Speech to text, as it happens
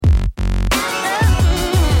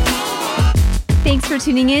for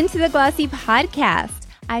tuning in to the Glossy Podcast.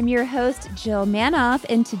 I'm your host, Jill Manoff,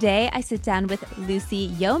 and today I sit down with Lucy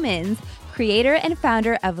Yeomans, creator and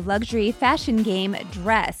founder of luxury fashion game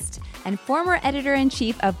Drest, and former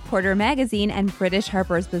editor-in-chief of Porter Magazine and British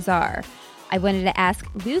Harper's Bazaar. I wanted to ask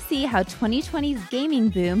Lucy how 2020's gaming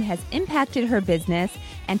boom has impacted her business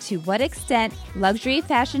and to what extent luxury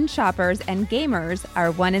fashion shoppers and gamers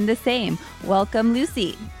are one and the same. Welcome,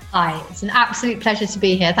 Lucy. Hi, it's an absolute pleasure to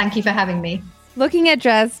be here. Thank you for having me. Looking at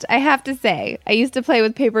Drest, I have to say, I used to play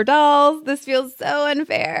with paper dolls. This feels so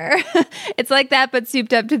unfair. It's like that, but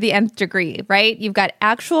souped up to the nth degree, right? You've got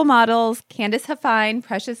actual models, Candice Huffine,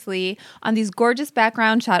 Precious Lee, on these gorgeous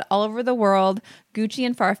backgrounds shot all over the world. Gucci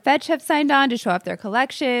and Farfetch have signed on to show off their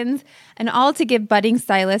collections, and all to give budding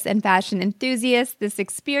stylists and fashion enthusiasts this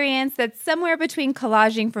experience that's somewhere between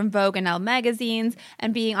collaging from Vogue and Elle magazines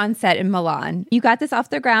and being on set in Milan. You got this off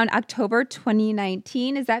the ground October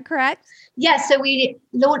 2019, is that correct? Yes, so we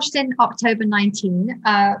launched in October 19,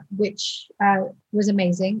 which was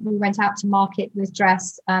amazing. We went out to market with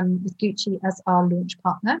Dress, with Gucci as our launch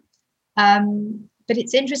partner. But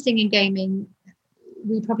it's interesting in gaming,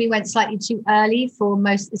 we probably went slightly too early for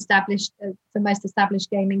most established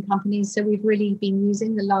gaming companies. So we've really been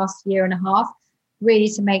using the last year and a half really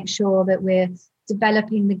to make sure that we're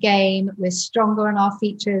developing the game, we're stronger on our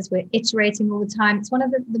features, we're iterating all the time. It's one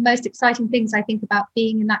of the most exciting things I think about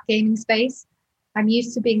being in that gaming space. I'm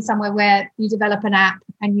used to being somewhere where you develop an app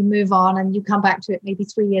and you move on and you come back to it maybe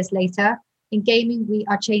 3 years later. In gaming, we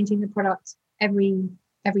are changing the product every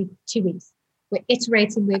 2 weeks. We're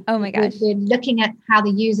iterating. We're looking at how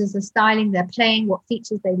the users are styling, they're playing, what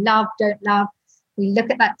features they love, don't love. We look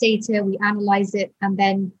at that data, we analyze it, and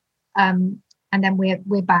then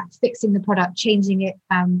we're back fixing the product, changing it,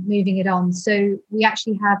 moving it on. So we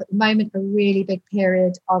actually have at the moment a really big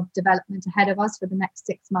period of development ahead of us for the next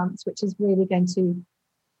 6 months, which is really going to,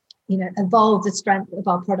 evolve the strength of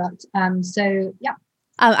our product.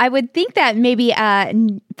 I would think that maybe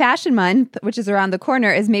Fashion Month, which is around the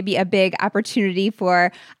corner, is maybe a big opportunity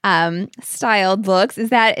for styled looks. Is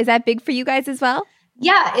that big for you guys as well?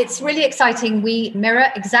 Yeah, it's really exciting. We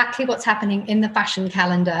mirror exactly what's happening in the fashion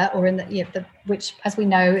calendar, or in the which, as we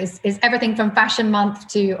know, is everything from Fashion Month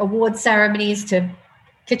to award ceremonies to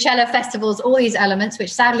Coachella festivals, all these elements,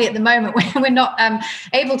 which sadly at the moment we're not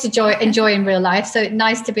able to enjoy in real life. So it's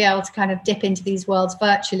nice to be able to kind of dip into these worlds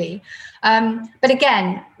virtually. But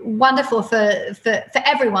again, wonderful for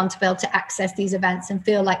everyone to be able to access these events and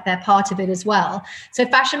feel like they're part of it as well. So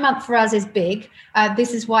Fashion Month for us is big.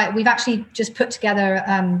 This is why we've actually just put together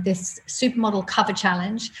this supermodel cover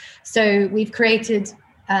challenge. So we've created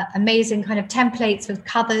amazing kind of templates with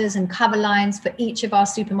covers and cover lines for each of our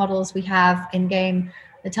supermodels. We have in-game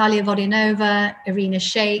Natalia Vodinova, Irina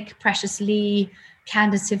Shayk, Precious Lee,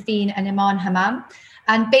 Candice Huffine, and Iman Hammam.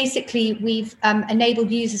 And basically, we've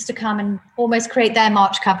enabled users to come and almost create their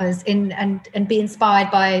March covers and be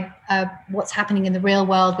inspired by what's happening in the real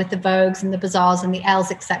world with the Vogues and the Bazaars and the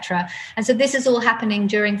L's, etc. And so this is all happening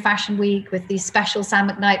during Fashion Week with these special Sam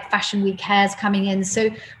McKnight Fashion Week hairs coming in.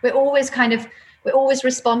 So we're always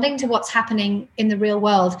responding to what's happening in the real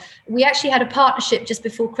world. We actually had a partnership just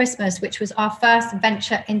before Christmas, which was our first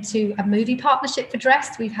venture into a movie partnership for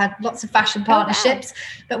Drest. We've had lots of fashion partnerships,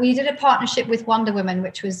 but we did a partnership with Wonder Woman,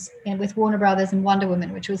 which was with Warner Brothers and Wonder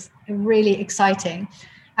Woman, which was really exciting.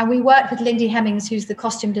 And we worked with Lindy Hemmings, who's the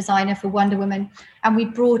costume designer for Wonder Woman, and we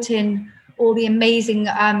brought in all the amazing,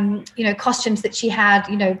 costumes that she had,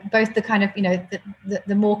 both the kind of,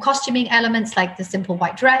 the more costuming elements, like the simple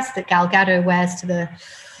white dress that Gal Gadot wears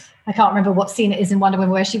I can't remember what scene it is in Wonder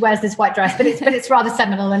Woman where she wears this white dress, but it's rather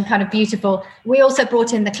seminal and kind of beautiful. We also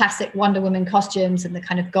brought in the classic Wonder Woman costumes and the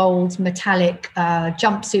kind of gold metallic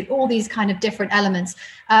jumpsuit, all these kind of different elements.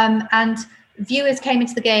 And viewers came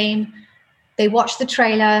into the game. They watched the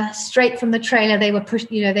trailer. Straight from the trailer, they were pushed,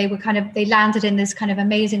 they landed in this kind of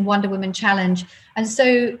amazing Wonder Woman challenge. And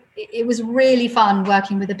so it was really fun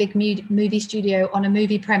working with a big movie studio on a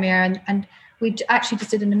movie premiere. And we actually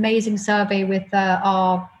just did an amazing survey with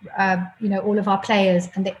all of our players,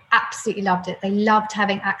 and they absolutely loved it. They loved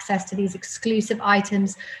having access to these exclusive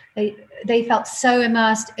items. They felt so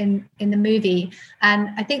immersed in the movie. And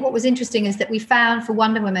I think what was interesting is that we found for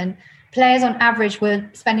Wonder Woman, players on average were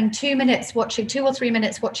spending 2 or 3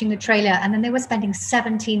 minutes watching the trailer, and then they were spending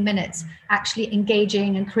 17 minutes actually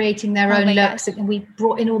engaging and creating their own looks. And we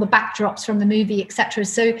brought in all the backdrops from the movie, etc.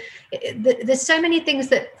 So there's so many things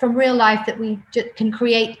that from real life that we can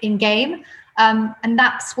create in game. And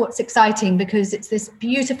that's what's exciting, because it's this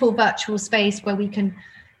beautiful virtual space where we can,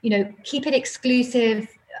 keep it exclusive,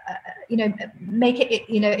 make it,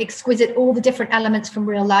 exquisite, all the different elements from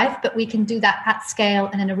real life, but we can do that at scale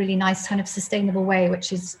and in a really nice kind of sustainable way,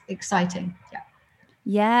 which is exciting. Yeah.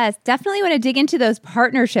 Yes, definitely want to dig into those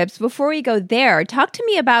partnerships. Before we go there, talk to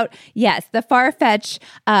me about, the Farfetch,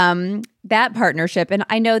 that partnership. And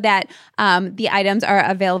I know that the items are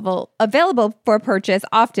available for purchase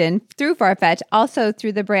often through Farfetch, also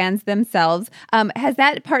through the brands themselves. Has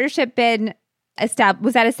that partnership been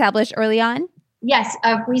was that established early on? Yes,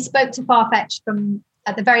 we spoke to Farfetch from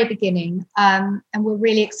at the very beginning, and we're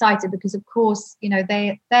really excited because, of course,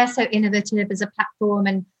 they're so innovative as a platform,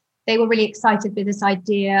 and they were really excited by this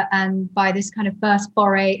idea and by this kind of first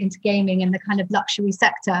foray into gaming in the kind of luxury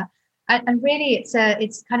sector. And really,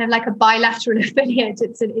 it's kind of like a bilateral affiliate.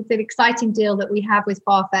 It's an exciting deal that we have with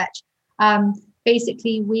Farfetch.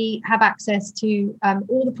 Basically, we have access to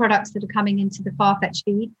all the products that are coming into the Farfetch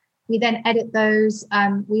feed. We then edit those.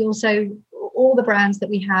 We also, all the brands that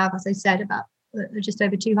we have, as I said, about just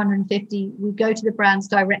over 250, we go to the brands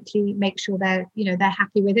directly, make sure they're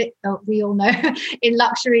happy with it. We all know in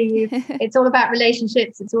luxury, it's all about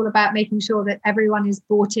relationships. It's all about making sure that everyone is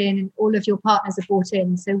bought in and all of your partners are bought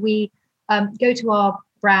in. So we go to our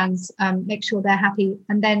brands, make sure they're happy,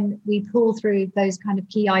 and then we pull through those kind of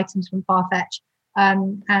key items from Farfetch.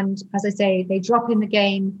 And as I say, they drop in the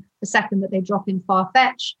game the second that they drop in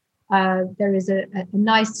Farfetch. There is a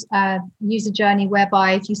nice user journey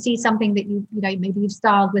whereby if you see something that maybe you've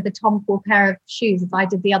styled with a Tom Ford pair of shoes, as I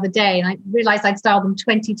did the other day, and I realized I'd styled them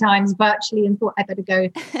 20 times virtually and thought I better go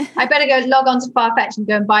log on to Farfetch and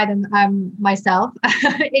go and buy them myself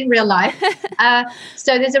in real life.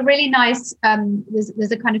 So there's a really nice,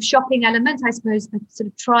 there's a kind of shopping element, I suppose, a sort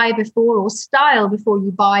of try before or style before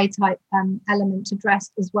you buy type element to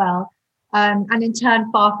Drest as well. And in turn,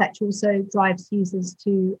 Farfetch also drives users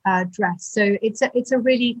to Drest. So it's a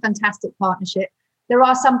really fantastic partnership. There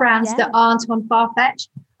are some brands that aren't on Farfetch.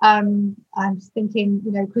 I'm thinking,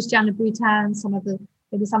 Christian Louboutin, some of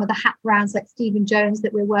the hat brands like Stephen Jones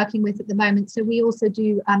that we're working with at the moment. So we also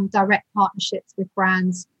do direct partnerships with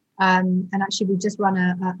brands. And actually, we just run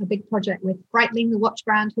a big project with Breitling, the watch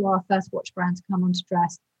brand, who are our first watch brand to come onto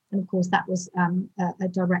Drest. And of course, that was a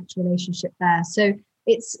direct relationship there. So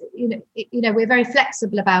it's, we're very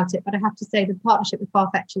flexible about it, but I have to say the partnership with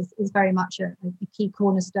Farfetch is very much a key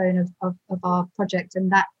cornerstone of our project.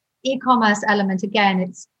 And that e-commerce element, again,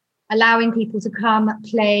 it's allowing people to come,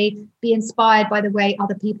 play, be inspired by the way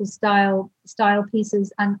other people style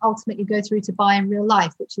pieces, and ultimately go through to buy in real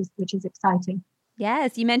life, which is exciting.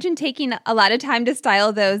 Yes, you mentioned taking a lot of time to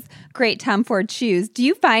style those great Tom Ford shoes. Do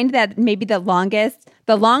you find that maybe the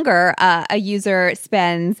longer a user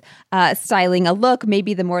spends styling a look,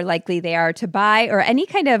 maybe the more likely they are to buy, or any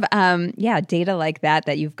kind of data like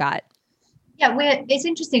that you've got? Yeah, it's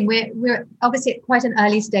interesting. We're obviously at quite an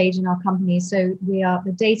early stage in our company, so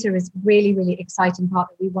the data is really, really exciting part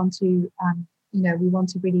that we want to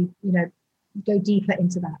really go deeper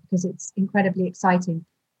into that because it's incredibly exciting.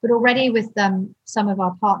 But already with some of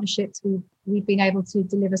our partnerships, we've been able to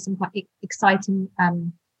deliver some quite exciting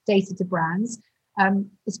data to brands.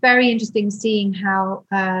 It's very interesting seeing how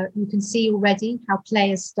you can see already how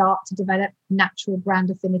players start to develop natural brand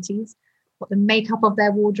affinities, what the makeup of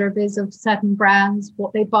their wardrobe is of certain brands,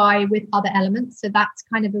 what they buy with other elements. So that's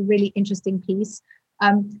kind of a really interesting piece.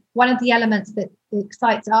 One of the elements that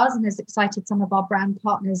excites us and has excited some of our brand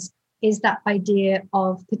partners is that idea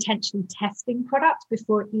of potentially testing product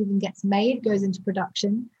before it even gets made, goes into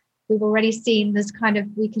production. We've already seen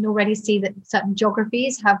we can already see that certain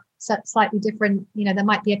geographies have slightly different, there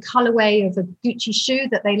might be a colorway of a Gucci shoe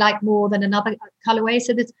that they like more than another colorway.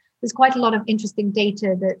 So there's quite a lot of interesting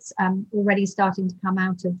data that's already starting to come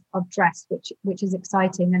out of Drest, which is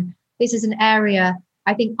exciting. And this is an area,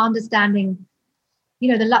 I think, understanding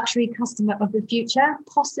the luxury customer of the future,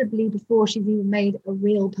 possibly before she's even made a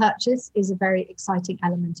real purchase, is a very exciting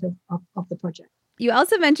element of the project. You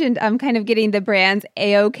also mentioned kind of getting the brands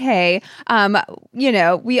A-OK.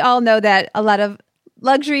 We all know that a lot of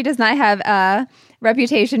luxury does not have a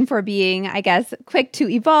reputation for being, I guess, quick to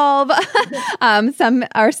evolve. Some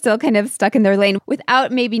are still kind of stuck in their lane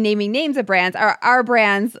without maybe naming names of brands. Our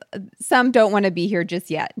brands, some don't want to be here just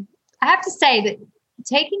yet. I have to say that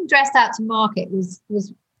taking Drest out to market was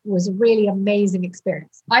a really amazing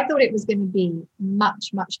experience. I thought it was going to be much,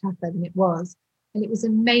 much tougher than it was. And it was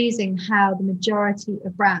amazing how the majority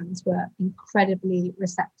of brands were incredibly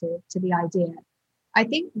receptive to the idea. I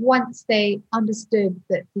think once they understood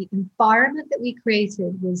that the environment that we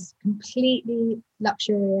created was completely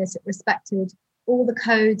luxurious, it respected all the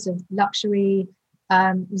codes of luxury,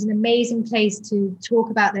 It was an amazing place to talk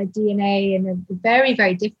about their DNA in a very,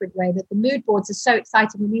 very different way. That the mood boards are so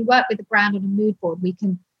exciting. When we work with a brand on a mood board, we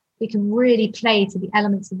can really play to the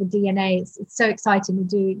elements of the DNA. It's so exciting. We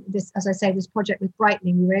do this, as I say, this project with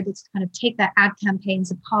Brightening. We were able to kind of take their ad campaigns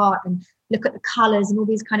apart and look at the colors and all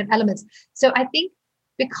these kind of elements. So I think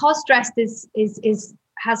because Drest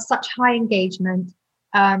has such high engagement,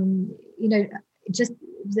 just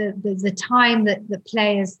the time that the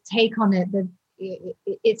players take on it,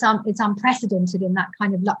 it's unprecedented in that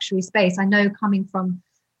kind of luxury space. I know coming from,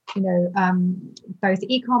 both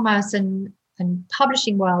e-commerce and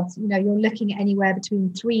publishing worlds, you're looking at anywhere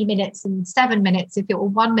between 3 minutes and 7 minutes, or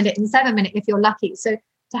 1 minute and 7 minutes if you're lucky. So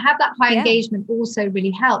to have that high engagement also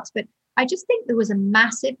really helps. But I just think there was a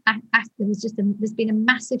massive, there's been a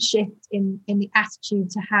massive shift in the attitude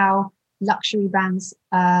to how luxury brands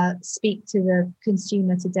speak to the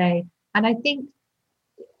consumer today. And I think,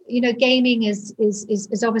 gaming is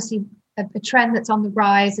obviously a trend that's on the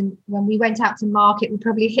rise. And when we went out to market, we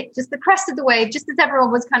probably hit just the crest of the wave, just as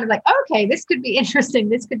everyone was kind of like, okay, this could be interesting,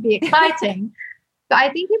 this could be exciting. But I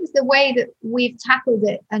think it was the way that we've tackled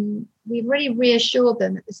it, and we've really reassured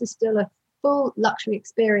them that this is still a full luxury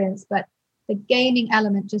experience, but the gaming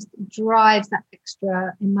element just drives that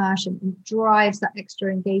extra immersion and drives that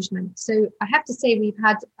extra engagement. So I have to say we've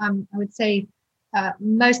had, I would say,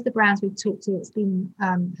 most of the brands we've talked to, it's been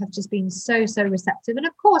have just been so receptive. And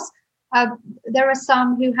of course, there are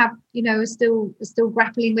some who have, are still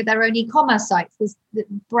grappling with their own e-commerce sites. The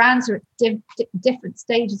brands are at different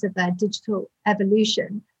stages of their digital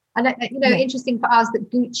evolution. And, interesting for us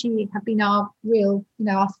that Gucci have been our real,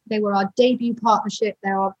 they were our debut partnership.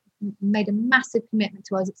 They made a massive commitment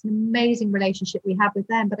to us. It's an amazing relationship we have with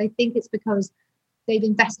them. But I think it's because they've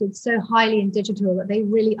invested so highly in digital that they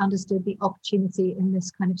really understood the opportunity in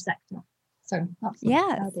this kind of sector. So that's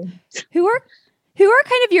Who are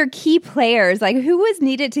kind of your key players? Like, who was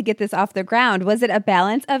needed to get this off the ground? Was it a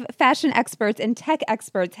balance of fashion experts and tech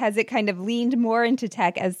experts? Has it kind of leaned more into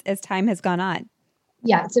tech as time has gone on?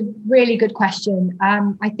 Yeah, it's a really good question.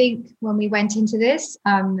 I think when we went into this,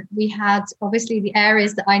 we had obviously the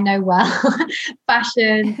areas that I know well,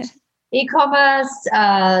 fashion, e-commerce,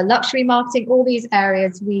 luxury marketing, all these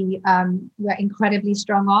areas we were incredibly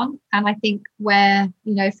strong on. And I think where,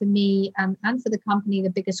 for me and for the company, the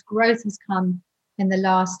biggest growth has come in the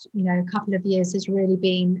last, couple of years has really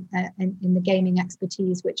been in the gaming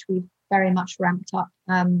expertise, which we've very much ramped up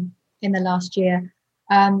in the last year.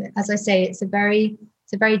 As I say, it's a very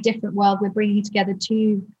different world. We're bringing together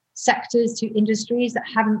two sectors, two industries that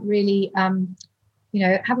haven't really come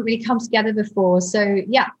together before. So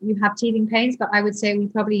yeah, you have teething pains, but I would say we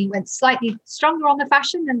probably went slightly stronger on the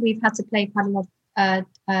fashion, and we've had to play quite a lot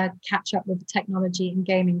catch up with the technology and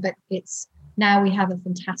gaming. But it's now we have a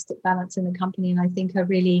fantastic balance in the company, and I think I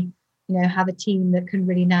really, have a team that can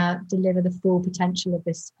really now deliver the full potential of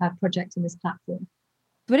this project and this platform.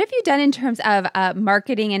 What have you done in terms of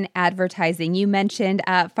marketing and advertising? You mentioned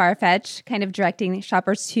Farfetch kind of directing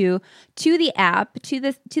shoppers to the app, to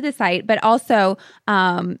the site, but also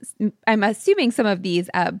I'm assuming some of these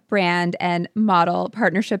brand and model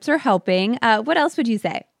partnerships are helping. What else would you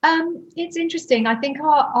say? It's interesting. I think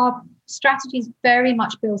our strategy is very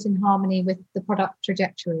much built in harmony with the product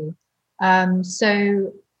trajectory.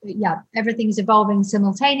 So yeah, everything is evolving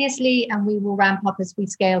simultaneously, and we will ramp up as we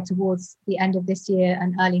scale towards the end of this year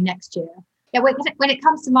and early next year. Yeah, when it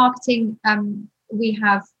comes to marketing, we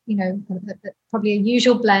have, probably a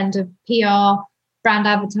usual blend of PR, brand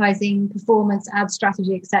advertising, performance, ad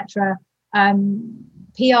strategy, etc.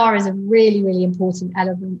 PR is a really, really important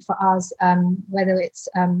element for us, whether it's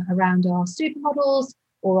around our supermodels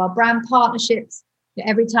or our brand partnerships.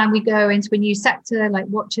 Every time we go into a new sector like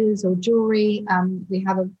watches or jewelry, we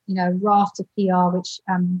have a raft of PR which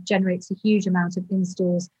generates a huge amount of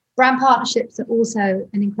in-stores. Brand partnerships are also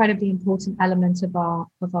an incredibly important element of our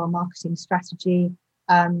marketing strategy,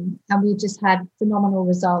 and we've just had phenomenal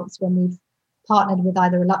results when we've partnered with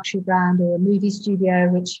either a luxury brand or a movie studio,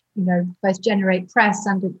 which both generate press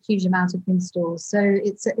and a huge amount of in-stores. So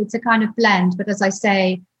it's a kind of blend, but as I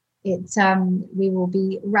say, we will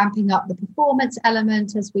be ramping up the performance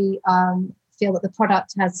element as we feel that the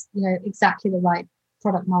product has exactly the right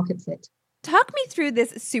product market fit. Talk me through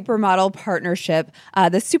this supermodel partnership,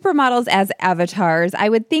 the supermodels as avatars. I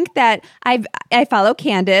would think that I follow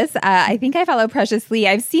Candace. I think I follow Preciously.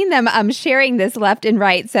 I've seen them sharing this left and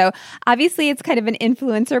right. So obviously it's kind of an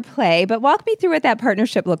influencer play, but walk me through what that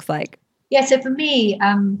partnership looks like. Yeah, so for me,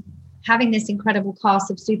 having this incredible cast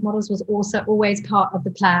of supermodels was also always part of the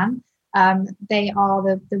plan. They are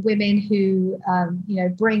the women who,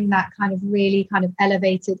 bring that kind of really kind of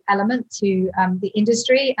elevated element to the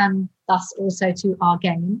industry and thus also to our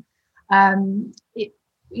game.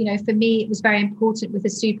 For me, it was very important with the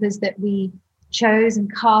supers that we chose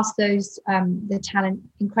and cast the talent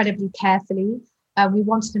incredibly carefully. We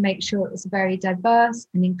wanted to make sure it was a very diverse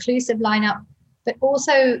and inclusive lineup, but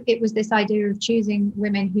also it was this idea of choosing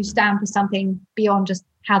women who stand for something beyond just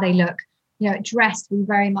how they look. At Drest, we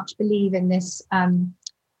very much believe in this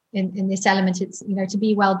in this element. It's, to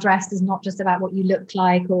be well dressed is not just about what you look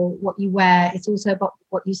like or what you wear. It's also about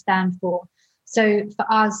what you stand for. So for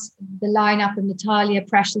us, the lineup of Natalia,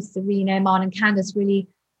 Precious, Serena, Iman, and Candice really,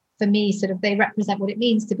 for me, sort of they represent what it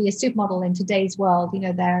means to be a supermodel in today's world.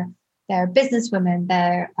 They're businesswomen,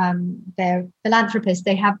 they're philanthropists.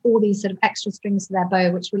 They have all these sort of extra strings to their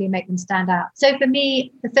bow, which really make them stand out. So for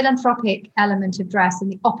me, the philanthropic element of Dress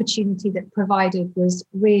and the opportunity that provided was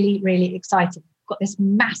really, really exciting. Got this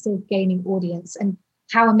massive gaming audience, and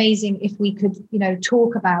how amazing if we could,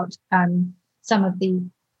 talk about some of the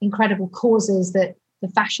incredible causes that the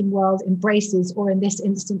fashion world embraces, or in this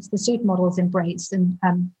instance, the supermodels embrace,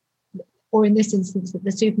 or in this instance, that the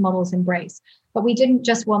supermodels embrace. But we didn't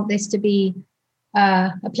just want this to be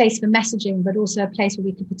a place for messaging, but also a place where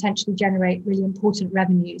we could potentially generate really important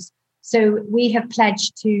revenues. So we have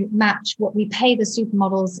pledged to match what we pay the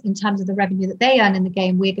supermodels in terms of the revenue that they earn in the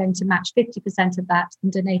game. We're going to match 50% of that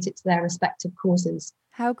and donate it to their respective causes.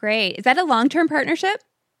 How great. Is that a long-term partnership?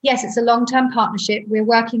 Yes, it's a long-term partnership. We're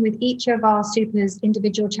working with each of our supers'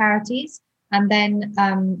 individual charities. And then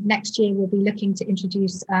next year, we'll be looking to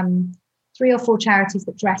introduce 3 or 4 charities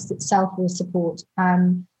that Drest itself will support.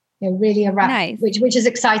 Really a wrap, nice. which is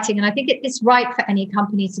exciting. And I think it's right for any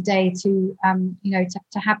company today to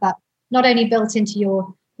have that not only built into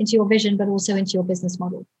your vision, but also into your business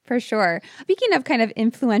model. For sure. Speaking of kind of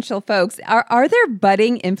influential folks, are there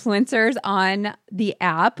budding influencers on the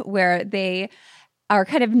app where they are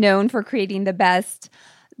kind of known for creating the best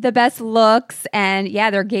looks, and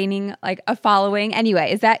they're gaining like a following?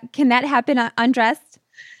 Anyway, can that happen on Drest?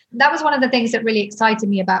 That was one of the things that really excited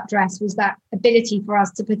me about Dress, was that ability for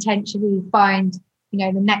us to potentially find,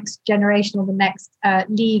 the next generation or the next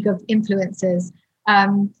league of influencers.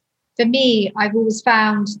 For me, I've always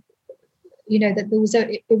found,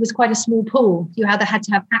 that it was quite a small pool. You either had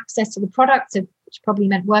to have access to the product, which probably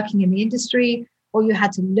meant working in the industry, or you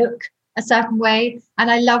had to look a certain way. And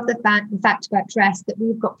I love the fact about Dress that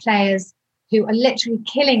we've got players who are literally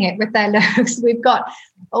killing it with their looks. We've got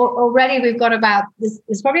about,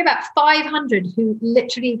 there's probably about 500 who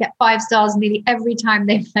literally get 5 stars nearly every time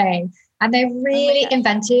they play. And they're really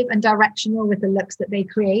inventive and directional with the looks that they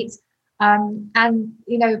create.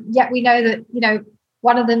 Yet we know that,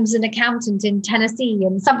 one of them's an accountant in Tennessee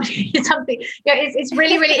and something, it's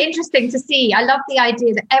really, really interesting to see. I love the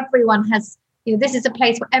idea that everyone has, this is a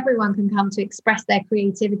place where everyone can come to express their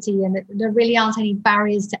creativity, and that there really aren't any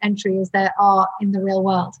barriers to entry as there are in the real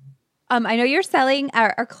world. I know you're selling,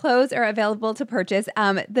 our clothes are available to purchase.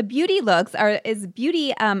 The beauty looks is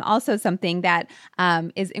beauty also something that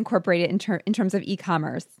is incorporated in terms of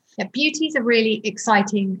e-commerce? Yeah, beauty is a really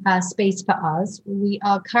exciting space for us. We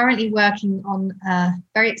are currently working on a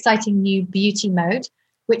very exciting new beauty mode,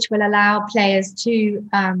 which will allow players to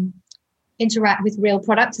interact with real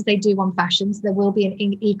products as they do on fashion. So there will be an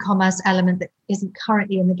e-commerce element that isn't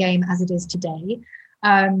currently in the game as it is today.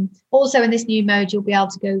 Also in this new mode, you'll be able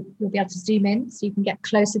to zoom in, so you can get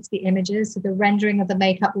closer to the images. So the rendering of the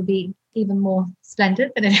makeup will be even more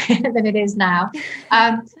splendid than it is now.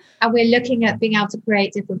 And we're looking at being able to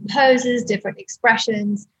create different poses, different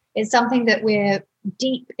expressions. It's something that we're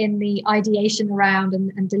deep in the ideation around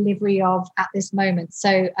and delivery of at this moment.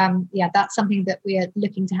 So that's something that we are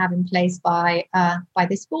looking to have in place by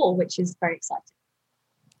this fall, which is very exciting.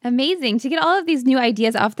 Amazing. To get all of these new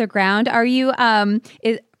ideas off the ground, are you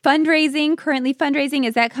currently fundraising?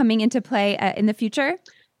 Is that coming into play in the future?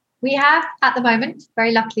 We have, at the moment,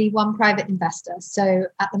 very luckily, one private investor. So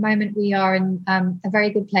at the moment, we are in a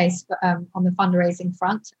very good place on the fundraising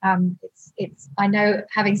front. I know,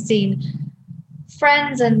 having seen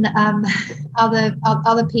friends and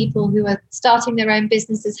other people who are starting their own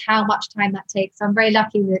businesses, how much time that takes. So I'm very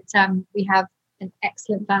lucky that we have an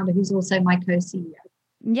excellent founder who's also my co-CEO.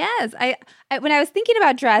 Yes. I when I was thinking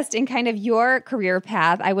about Drest and kind of your career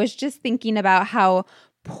path, I was just thinking about how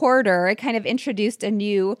Porter kind of introduced a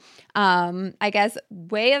new,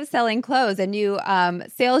 way of selling clothes, a new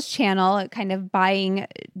sales channel, kind of buying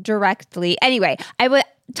directly. Anyway,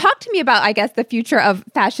 talk to me about, the future of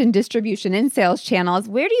fashion distribution and sales channels.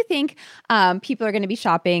 Where do you think people are going to be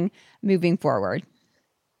shopping moving forward?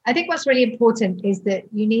 I think what's really important is that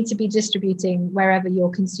you need to be distributing wherever your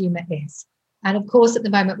consumer is. And of course, at the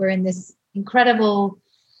moment, we're in this incredible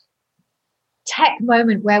tech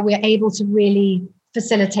moment where we're able to really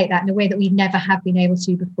facilitate that in a way that we never have been able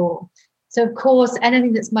to before. So, of course,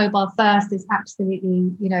 anything that's mobile first is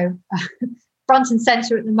absolutely, front and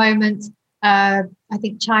center at the moment. I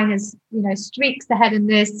think China's, streaks ahead in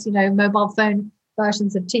this, mobile phone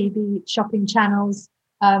versions of TV, shopping channels,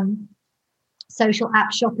 social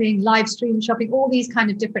app shopping, live stream shopping, all these kind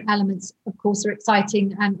of different elements, of course, are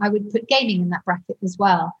exciting. And I would put gaming in that bracket as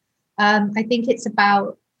well. I think it's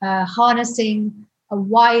about harnessing a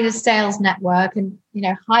wider sales network and,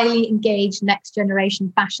 highly engaged next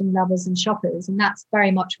generation fashion lovers and shoppers. And that's very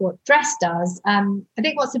much what Drest does. I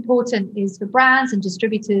think what's important is for brands and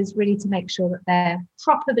distributors really to make sure that they're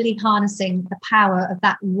properly harnessing the power of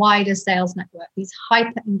that wider sales network, these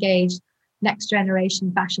hyper engaged next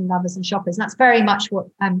generation fashion lovers and shoppers. And that's very much what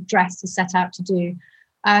Drest is set out to do.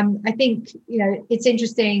 I think, it's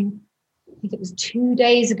interesting. I think it was 2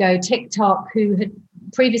 days ago, TikTok, who had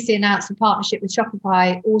previously announced a partnership with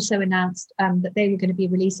Shopify, also announced that they were going to be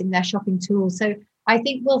releasing their shopping tools. So I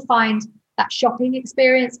think we'll find that shopping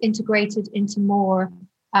experience integrated into more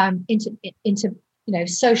into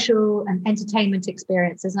social and entertainment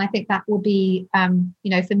experiences. And I think that will be,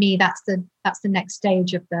 for me, that's the next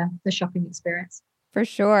stage of the shopping experience. For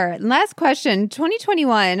sure. Last question,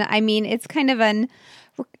 2021. I mean, it's kind of an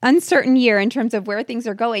uncertain year in terms of where things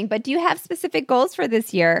are going, but do you have specific goals for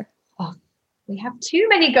this year? Oh, we have too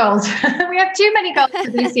many goals. We have too many goals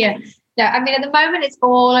for this year. No, I mean, at the moment, it's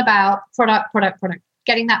all about product,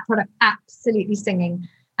 getting that product absolutely singing.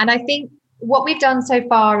 And I think what we've done so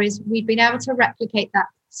far is we've been able to replicate that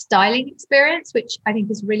styling experience, which I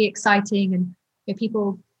think is really exciting. And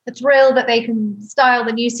people are thrilled that they can style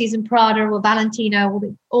the new season Prada or Valentino,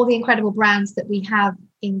 all the incredible brands that we have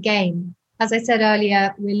in game. As I said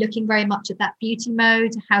earlier, we're looking very much at that beauty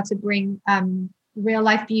mode, how to bring real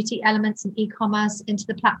life beauty elements and e-commerce into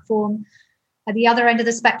the platform. At the other end of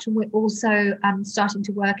the spectrum, we're also starting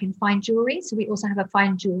to work in fine jewelry. So we also have a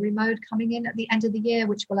fine jewelry mode coming in at the end of the year,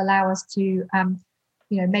 which will allow us to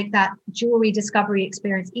make that jewelry discovery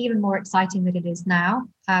experience even more exciting than it is now.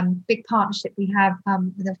 Big partnership we have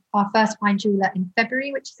with our first fine jeweler in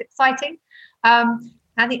February, which is exciting.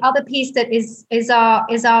 And the other piece that is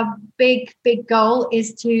our big goal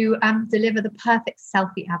is to deliver the perfect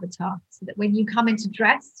selfie avatar, so that when you come into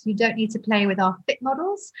Drest, you don't need to play with our fit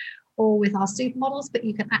models or with our supermodels, but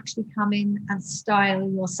you can actually come in and style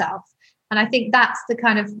yourself. And I think that's the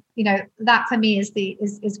kind of, that for me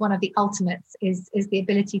is one of the ultimates, is the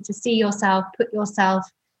ability to see yourself, put yourself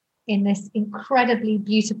in this incredibly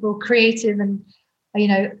beautiful, creative and,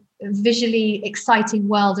 visually exciting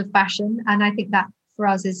world of fashion. And I think that for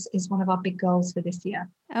us is one of our big goals for this year.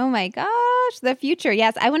 Oh my gosh, the future.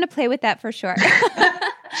 Yes, I want to play with that for sure.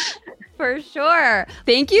 For sure.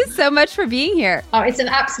 Thank you so much for being here. Oh, it's an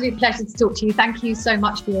absolute pleasure to talk to you. Thank you so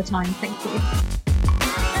much for your time. Thank you.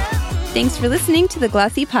 Thanks for listening to the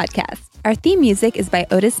Glossy Podcast. Our theme music is by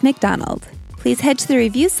Otis McDonald. Please head to the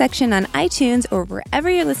review section on iTunes or wherever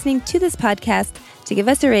you're listening to this podcast to give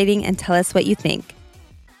us a rating and tell us what you think.